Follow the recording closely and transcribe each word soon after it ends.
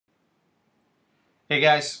Hey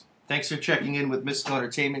guys, thanks for checking in with Mystical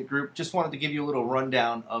Entertainment Group. Just wanted to give you a little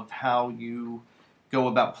rundown of how you go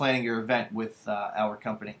about planning your event with our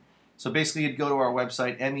company. So basically you'd go to our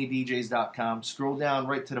website, medjs.com, scroll down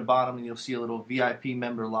right to the bottom and you'll see a little VIP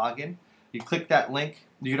member login. You click that link.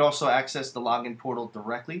 You could also access the login portal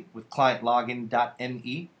directly with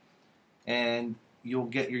clientlogin.me, and you'll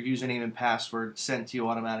get your username and password sent to you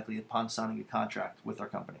automatically upon signing a contract with our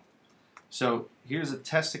company. So here's a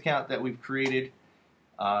test account that we've created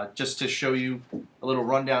just to show you a little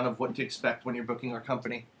rundown of what to expect when you're booking our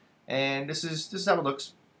company. And this is how it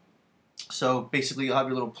looks. So basically you'll have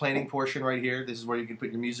your little planning portion right here. This is where you can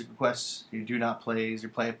put your music requests, your do not plays,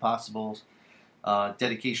 your play it possibles,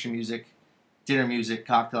 dedication music, dinner music,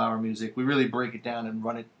 cocktail hour music. We really break it down and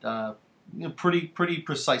run it pretty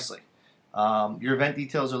precisely. Your event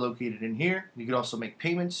details are located in here. You can also make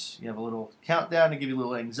payments. You have a little countdown to give you a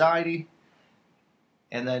little anxiety.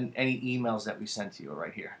 And then any emails that we send to you are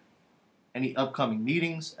right here. Any upcoming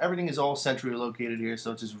meetings, everything is all centrally located here,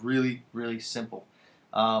 so it's just really, really simple.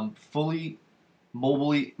 Fully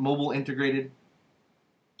mobile integrated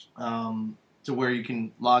to where you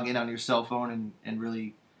can log in on your cell phone and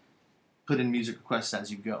really put in music requests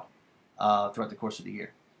as you go throughout the course of the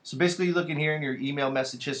year. So basically you look in here in your email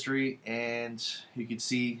message history and you can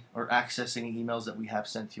see or access any emails that we have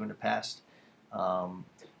sent to you in the past.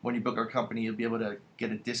 When you book our company, you'll be able to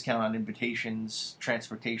get a discount on invitations,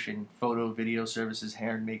 transportation, photo, video services,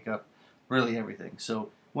 hair and makeup, really everything. So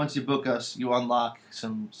once you book us, you unlock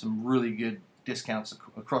some really good discounts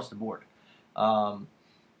across the board.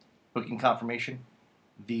 Booking confirmation,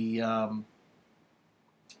 the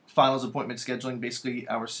finals appointment scheduling. Basically,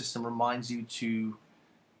 our system reminds you to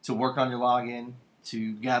work on your login,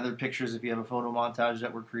 to gather pictures if you have a photo montage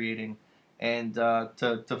that we're creating, and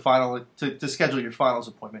to schedule your finals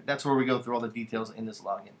appointment. That's where we go through all the details in this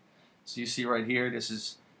login. So you see right here, this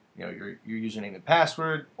is your username and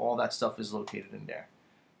password. All that stuff is located in there.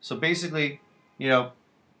 So basically, the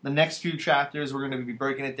next few chapters we're going to be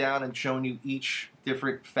breaking it down and showing you each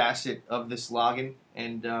different facet of this login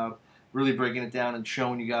and really breaking it down and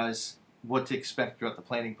showing you guys what to expect throughout the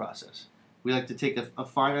planning process. We like to take a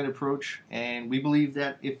finite approach, and we believe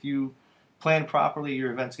that if you plan properly,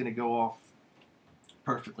 your event's going to go off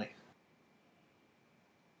perfectly.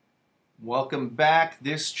 Welcome back.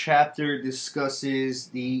 This chapter discusses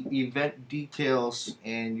the event details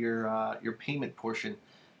and your payment portion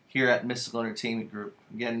here at Mystical Entertainment Group.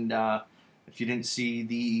 Again, if you didn't see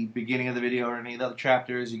the beginning of the video or any of the other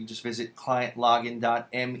chapters, you can just visit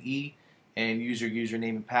clientlogin.me and use your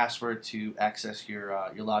username and password to access your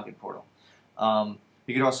login portal.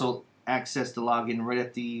 You can also access the login right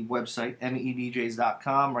at the website,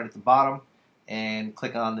 medjs.com, right at the bottom, and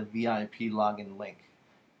click on the VIP login link.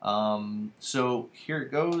 So here it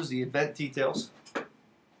goes, the event details.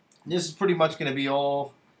 This is pretty much going to be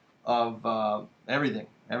all of everything.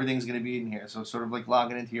 Everything's going to be in here. So it's sort of like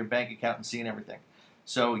logging into your bank account and seeing everything.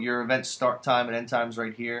 So your event start time and end time's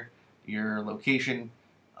right here, your location,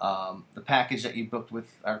 the package that you booked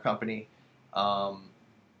with our company,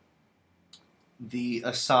 the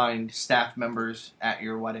assigned staff members at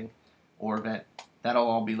your wedding or event. That'll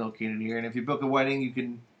all be located here. And if you book a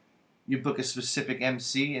wedding, you book a specific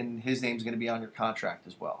MC, and his name's going to be on your contract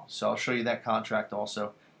as well. So I'll show you that contract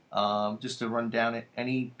also. Just to run down it,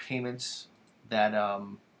 any payments that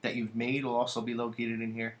you've made will also be located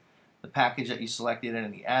in here. The package that you selected and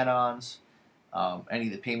any add-ons, any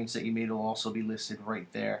of the payments that you made will also be listed right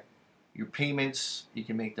there. Your payments, you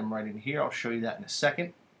can make them right in here. I'll show you that in a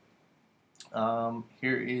second.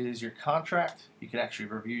 Here is your contract. You can actually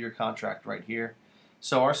review your contract right here.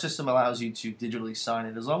 So our system allows you to digitally sign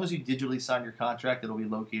it. As long as you digitally sign your contract, it'll be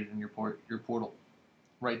located in your portal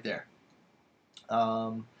right there.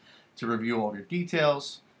 To review all of your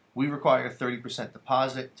details, we require a 30%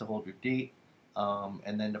 deposit to hold your date,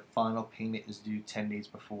 and then the final payment is due 10 days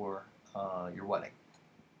before your wedding.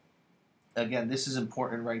 Again, this is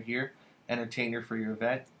important right here. Entertainer for your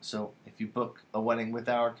event. So if you book a wedding with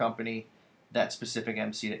our company, that specific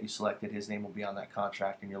MC that you selected, his name will be on that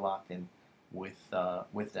contract, and you're locked in with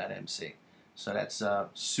that MC. So that's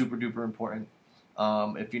super duper important.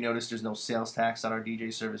 If you notice, there's no sales tax on our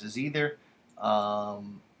DJ services either.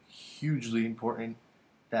 Hugely important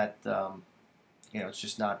that it's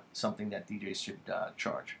just not something that DJs should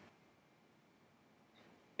charge.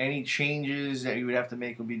 Any changes that you would have to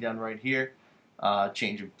make will be done right here.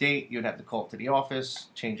 Change of date, you would have to call to the office.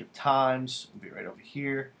 Change of times will be right over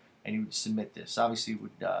here, and you would submit this. Obviously, you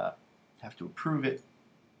would have to approve it,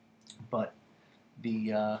 but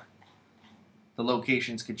the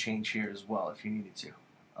locations could change here as well if you needed to.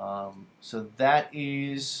 So that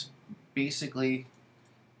is basically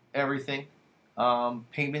everything.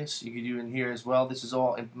 Payments you can do in here as well. This is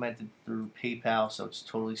all implemented through PayPal, so it's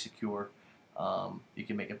totally secure. You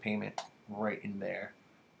can make a payment right in there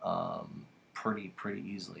pretty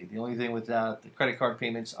easily. The only thing with the credit card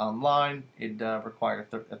payments online, it requires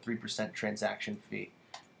a 3% transaction fee,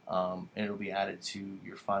 and it'll be added to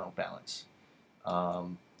your final balance.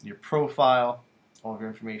 Your profile, all of your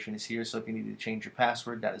information is here, so if you need to change your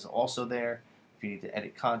password, that is also there. If you need to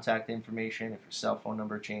edit contact information, if your cell phone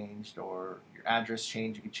number changed or your address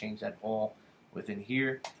changed, you can change that all within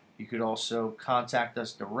here. You could also contact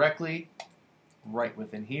us directly right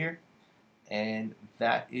within here, and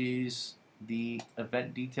that is the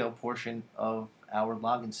event detail portion of our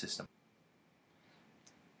login system.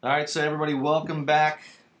 Alright, so everybody, welcome back.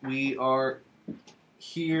 We are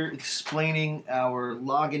here explaining our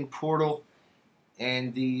login portal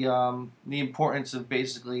and the importance of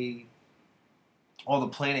basically all the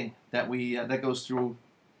planning that that goes through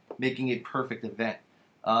making a perfect event.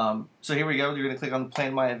 So here we go. You're going to click on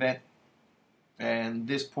Plan My Event, and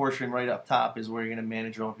this portion right up top is where you're going to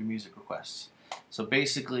manage all of your music requests. So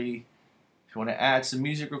basically, if you want to add some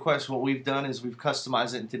music requests, what we've done is we've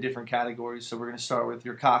customized it into different categories. So we're going to start with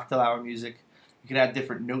your cocktail hour music. You can add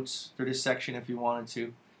different notes through this section if you wanted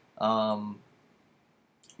to.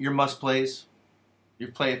 Your must plays, your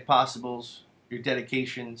play if possibles, your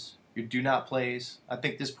dedications, your do not plays. I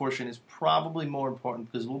think this portion is probably more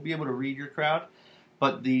important because we'll be able to read your crowd,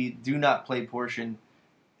 but the do not play portion,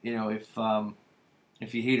 you know,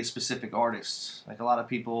 if you hate a specific artist, like a lot of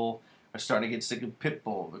people are starting to get sick of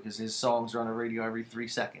Pitbull because his songs are on the radio every 3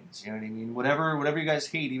 seconds. You know what I mean? Whatever you guys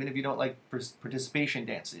hate, even if you don't like participation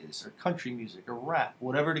dances or country music or rap,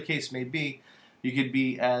 whatever the case may be, you could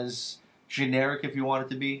be as generic if you want it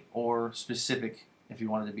to be, or specific if you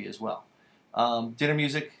want it to be as well. Dinner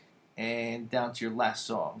music and down to your last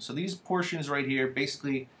song. So these portions right here,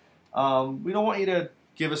 basically, we don't want you to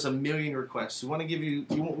give us a million requests. We want to give you,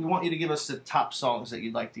 we want you to give us the top songs that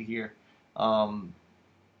you'd like to hear.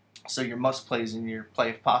 So your must plays and your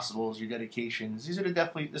play if possibles, your dedications. These are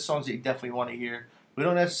the songs that you definitely want to hear. We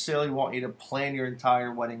don't necessarily want you to plan your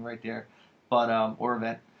entire wedding right there, but or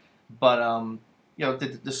event. But you know,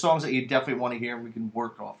 the songs that you definitely want to hear, and we can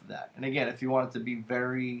work off of that. And again, if you want it to be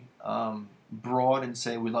very broad and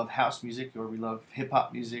say we love house music or we love hip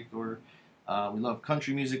hop music or we love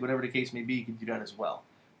country music, whatever the case may be, you can do that as well.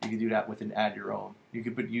 You can do that with an add your own. You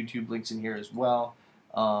can put YouTube links in here as well.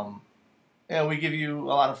 And we give you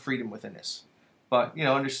a lot of freedom within this. But, you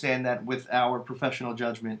know, understand that with our professional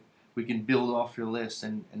judgment, we can build off your list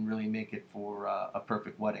and really make it for a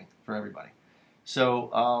perfect wedding for everybody.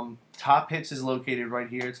 So top hits is located right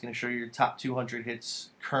here. It's going to show you your top 200 hits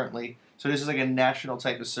currently. So this is like a national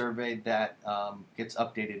type of survey that gets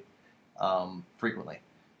updated frequently.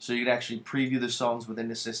 So you can actually preview the songs within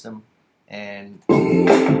the system. And here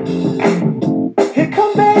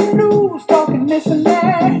come bad news, talking this and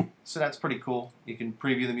that. So that's pretty cool. You can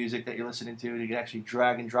preview the music that you're listening to. You can actually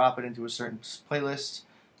drag and drop it into a certain playlist.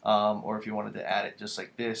 Or if you wanted to add it just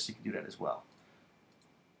like this, you can do that as well.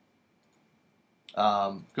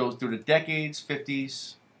 Goes through the decades,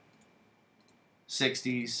 50s,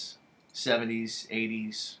 60s, 70s,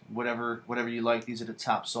 80s, whatever you like. These are the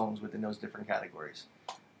top songs within those different categories.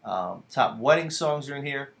 Top wedding songs are in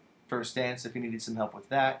here. First dance, if you needed some help with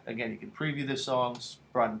that. Again, you can preview the songs.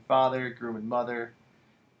 Bride and father, groom and mother.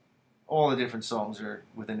 All the different songs are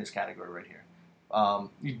within this category right here.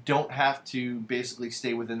 You don't have to basically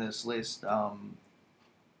stay within this list.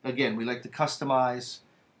 Again, we like to customize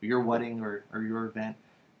your wedding or your event.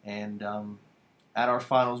 And at our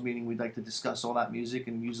finals meeting, we'd like to discuss all that music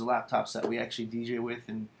and use the laptops that we actually DJ with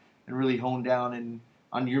and really hone down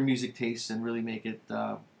on your music tastes and really make it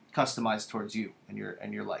customized towards you and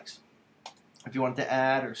your likes. If you want to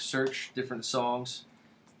add or search different songs,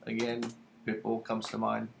 again, Pitbull comes to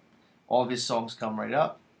mind. All of his songs come right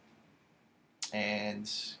up.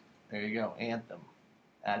 And there you go, Anthem.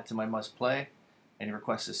 Add to my must play, and your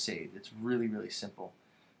request is saved. It's really, really simple.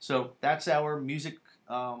 So that's our music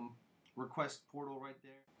request portal right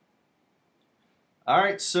there.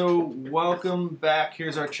 Alright, so welcome back.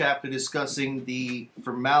 Here's our chapter discussing the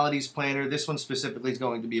formalities planner. This one specifically is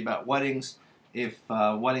going to be about weddings. If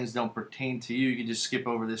weddings don't pertain to you, you can just skip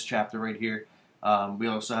over this chapter right here. We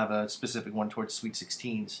also have a specific one towards Sweet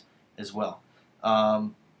 16s as well.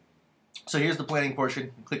 So here's the planning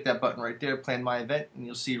portion. Click that button right there, Plan My Event, and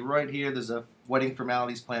you'll see right here there's a wedding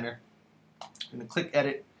formalities planner. I'm going to click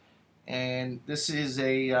Edit, and this is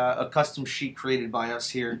a custom sheet created by us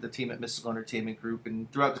here, the team at Mystical Entertainment Group.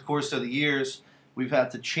 And throughout the course of the years, we've had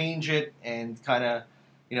to change it and kind of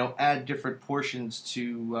add different portions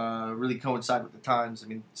to really coincide with the times. I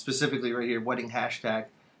mean, specifically right here, wedding hashtag.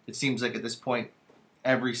 It seems like at this point,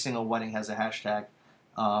 every single wedding has a hashtag.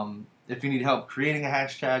 If you need help creating a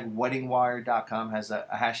hashtag, weddingwire.com has a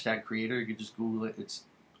hashtag creator. You can just Google it. It's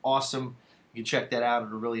awesome. You can check that out.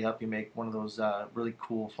 It'll really help you make one of those really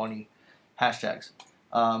cool, funny hashtags.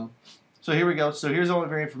 So here we go. So here's all of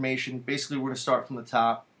your information. Basically, we're going to start from the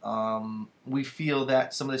top. We feel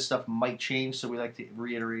that some of this stuff might change, so we like to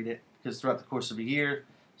reiterate it because throughout the course of a year,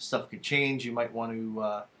 stuff could change. You might want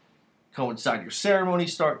to coincide your ceremony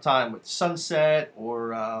start time with sunset,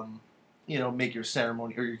 or make your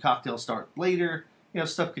ceremony or your cocktail start later.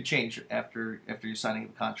 Stuff could change after you're signing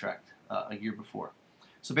a contract a year before.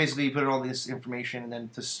 So basically, you put in all this information, and then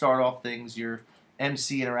to start off things, your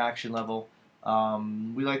MC interaction level.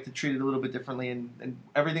 We like to treat it a little bit differently, and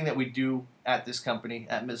everything that we do at this company,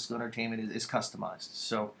 at Mystical Entertainment, is customized.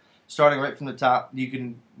 So starting right from the top, you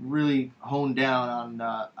can really hone down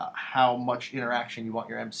on how much interaction you want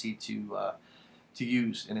your MC to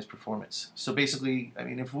use in his performance. So basically, I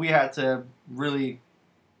mean, if we had to really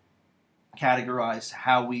categorize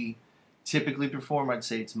how we typically perform, I'd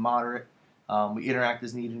say it's moderate. We interact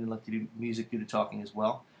as needed and let the music do the talking as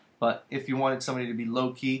well. But if you wanted somebody to be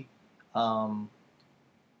low-key,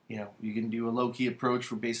 you can do a low-key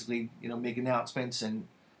approach where basically, make announcements and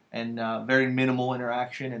very minimal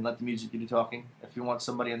interaction and let the music do the talking. If you want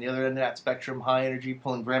somebody on the other end of that spectrum, high energy,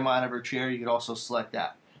 pulling grandma out of her chair, you could also select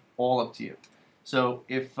that. All up to you. So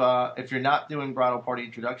if you're not doing bridal party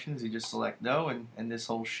introductions, you just select no, and this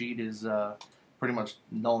whole sheet is pretty much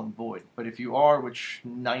null and void. But if you are, which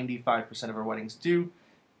 95% of our weddings do,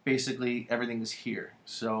 basically everything is here.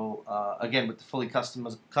 So again, with the fully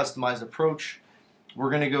customized approach, we're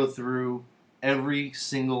going to go through every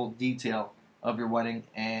single detail of your wedding.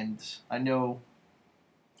 And I know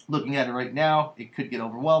looking at it right now, it could get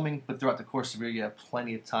overwhelming, but throughout the course of a year, you have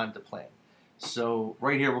plenty of time to plan. So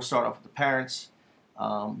right here, we'll start off with the parents.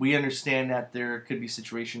 We understand that there could be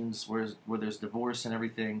situations where there's divorce and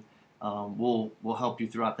everything. We'll help you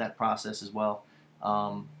throughout that process as well.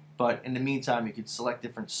 But in the meantime, you could select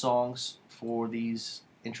different songs for these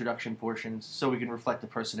introduction portions so we can reflect the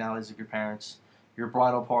personalities of your parents. Your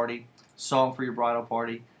bridal party, song for your bridal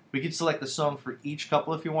party. We could select a song for each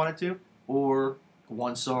couple if you wanted to, or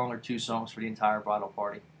one song or two songs for the entire bridal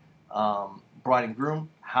party. Bride and groom,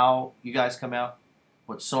 how you guys come out,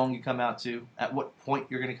 what song you come out to, at what point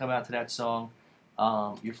you're going to come out to that song.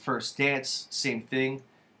 Your first dance, same thing,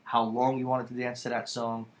 how long you wanted to dance to that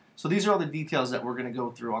song. So these are all the details that we're going to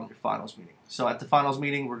go through on your finals meeting. So at the finals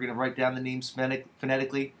meeting, we're going to write down the names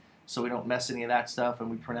phonetically so we don't mess any of that stuff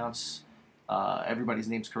and we pronounce everybody's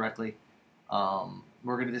names correctly.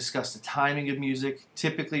 We're going to discuss the timing of music.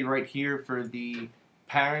 Typically right here for the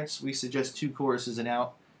parents, we suggest 2 choruses and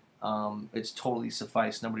out. It's totally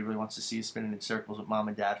suffice. Nobody really wants to see you spinning in circles with mom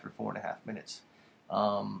and dad for 4.5 minutes.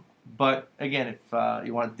 But again, if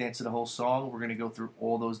you want to dance to the whole song, we're going to go through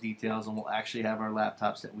all those details, and we'll actually have our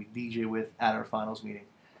laptops that we DJ with at our finals meeting.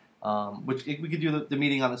 Which we could do the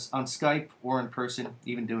meeting on Skype or in person,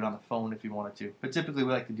 even do it on the phone if you wanted to. But typically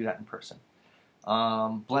we like to do that in person.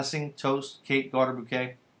 Blessing, toast, cake, garter,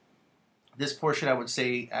 bouquet. This portion, I would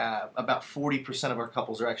say about 40% of our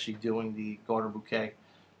couples are actually doing the garter bouquet.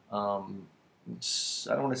 I don't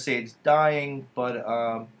want to say it's dying,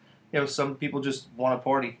 but some people just want to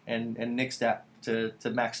party and nix that to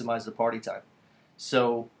maximize the party time.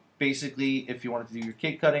 So basically, if you wanted to do your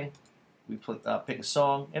cake cutting, we pick a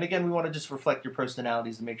song, and again, we want to just reflect your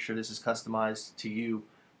personalities to make sure this is customized to you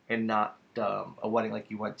and not a wedding like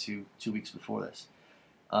you went to 2 weeks before this.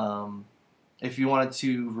 If you wanted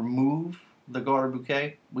to remove the garter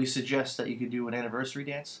bouquet, we suggest that you could do an anniversary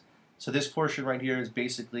dance. So this portion right here is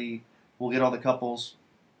basically, we'll get all the couples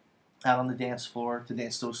out on the dance floor to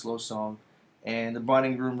dance to a slow song, and the bride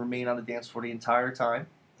and groom remain on the dance floor the entire time,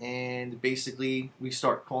 and basically we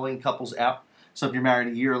start calling couples out. So if you're married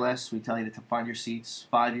a year or less, we tell you to find your seats,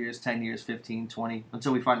 5 years, 10 years, 15, 20,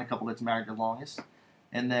 until we find a couple that's married the longest.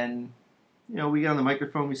 And then, we get on the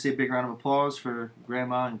microphone, we say a big round of applause for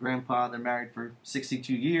grandma and grandpa. They're married for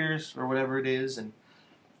 62 years or whatever it is, and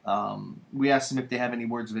we ask them if they have any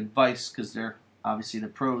words of advice, because they're obviously the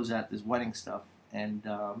pros at this wedding stuff. And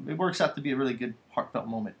it works out to be a really good, heartfelt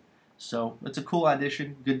moment. So it's a cool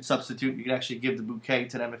addition, good substitute. You could actually give the bouquet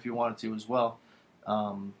to them if you wanted to as well,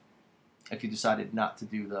 if you decided not to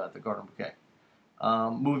do the garter bouquet.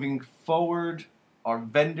 Moving forward, our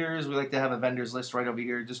vendors, we like to have a vendors list right over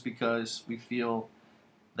here just because we feel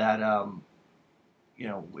that,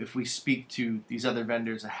 if we speak to these other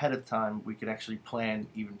vendors ahead of time, we could actually plan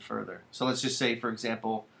even further. So let's just say, for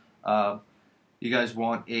example, you guys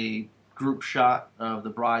want a group shot of the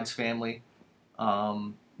bride's family,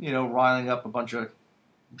 riling up a bunch of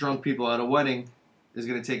drunk people at a wedding is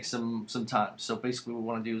going to take some time. So basically, what we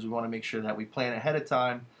want to do is we want to make sure that we plan ahead of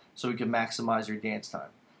time so we can maximize your dance time.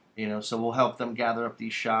 So we'll help them gather up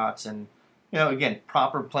these shots, and again,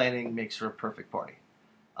 proper planning makes for a perfect party.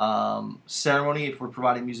 Ceremony, if we're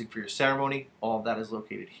providing music for your ceremony, all of that is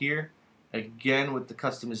located here. Again, with the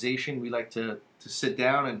customization, we like to sit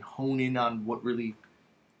down and hone in on what really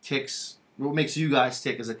what makes you guys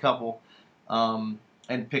tick as a couple, and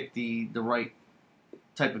pick the right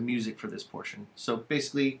type of music for this portion. So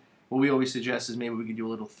basically, what we always suggest is maybe we could do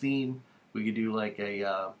a little theme. We could do like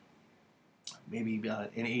maybe an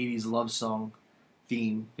 80s love song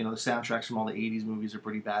theme. The soundtracks from all the 80s movies are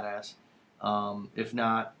pretty badass. If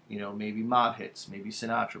not, maybe mob hits, maybe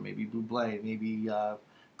Sinatra, maybe Bublé, maybe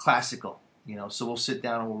classical. So we'll sit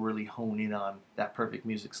down and we'll really hone in on that perfect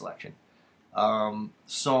music selection.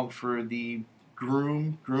 Song for the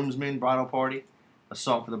groomsmen, bridal party, a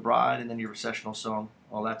song for the bride, and then your recessional song.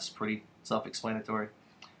 Well, that's pretty self-explanatory.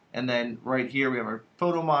 And then right here we have our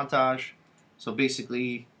photo montage. So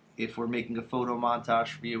basically, if we're making a photo montage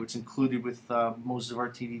for you, it's included with most of our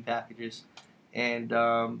TV packages.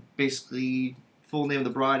 And basically, full name of the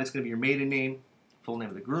bride, it's going to be your maiden name, full name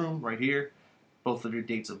of the groom right here, both of your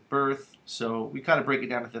dates of birth. So we kind of break it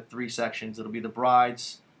down into 3 sections. It'll be the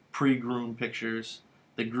bride's pre-groom pictures,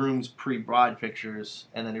 the groom's pre-bride pictures,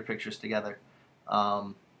 and then your pictures together.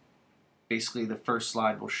 Basically, the first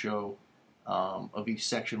slide will show of each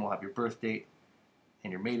section will have your birth date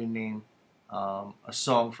and your maiden name, a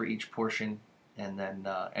song for each portion, and then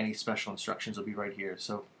any special instructions will be right here.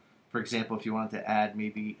 So, for example, if you wanted to add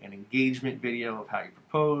maybe an engagement video of how you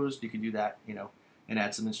proposed, you can do that, and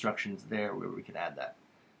add some instructions there where we can add that.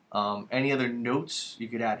 Any other notes you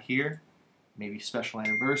could add here, maybe special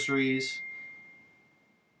anniversaries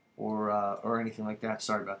or anything like that.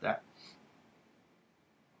 Sorry about that.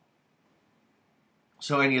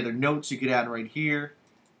 So any other notes you could add right here,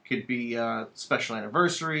 could be special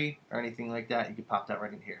anniversary or anything like that. You could pop that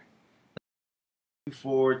right in here. Thank you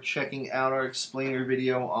for checking out our explainer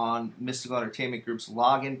video on Mystical Entertainment Group's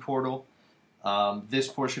login portal. This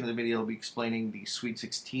portion of the video will be explaining the Sweet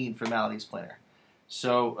 16 formalities planner.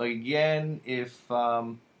 So again, if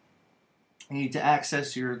you need to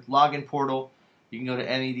access your login portal, you can go to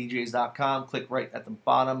medjs.com, click right at the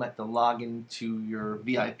bottom at the login to your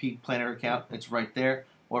VIP planner account. It's right there.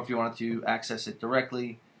 Or if you wanted to access it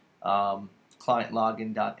directly,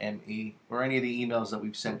 clientlogin.me, or any of the emails that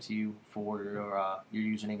we've sent to you for your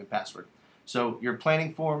username and password. So your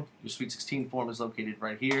planning form, your Sweet 16 form is located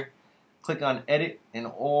right here. Click on Edit, and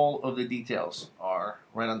all of the details are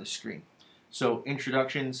right on the screen. So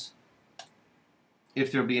introductions,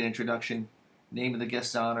 if there'll be an introduction, name of the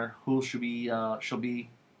guest of honor, who she'll be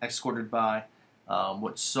escorted by,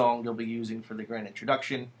 what song they'll be using for the grand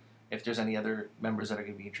introduction, if there's any other members that are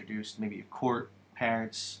going to be introduced, maybe a court,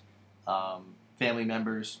 parents, family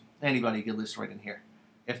members, anybody you can list right in here.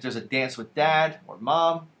 If there's a dance with dad or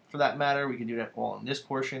mom, for that matter, we can do that all in this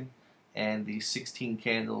portion, and the 16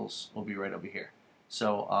 candles will be right over here.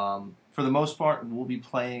 So for the most part, we'll be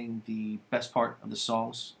playing the best part of the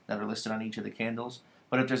songs that are listed on each of the candles.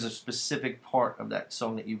 But if there's a specific part of that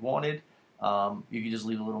song that you wanted, you can just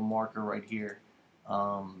leave a little marker right here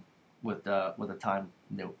with a time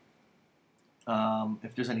note.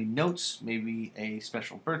 If there's any notes, maybe a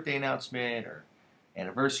special birthday announcement or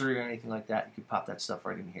anniversary or anything like that, you can pop that stuff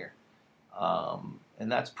right in here.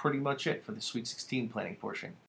 And that's pretty much it for the Sweet 16 planning portion.